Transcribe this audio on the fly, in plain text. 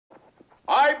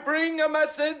bring a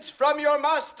message from your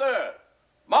master,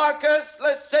 Marcus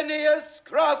Licinius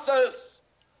Crassus,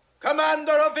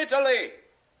 commander of Italy.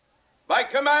 By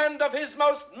command of his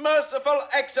most merciful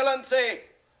excellency,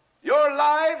 your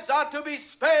lives are to be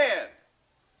spared.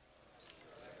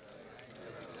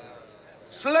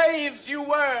 Slaves you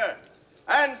were,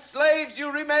 and slaves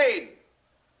you remain.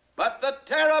 But the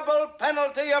terrible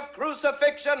penalty of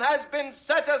crucifixion has been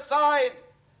set aside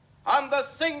on the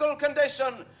single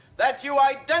condition that you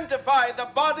identify the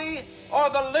body or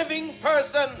the living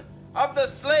person of the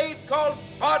slave called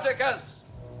Spartacus.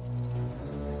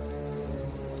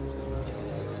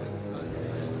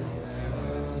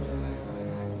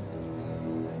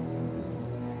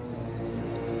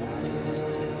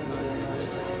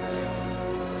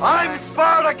 I'm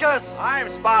Spartacus! I'm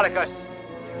Spartacus!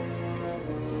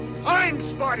 I'm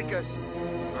Spartacus!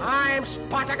 I'm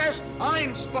Spartacus!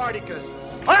 I'm Spartacus! I'm Spartacus!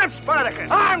 I'm Spartacus!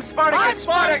 I'm Spartacus! I'm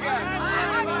Spartacus!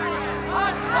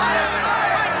 I'm Spartacus!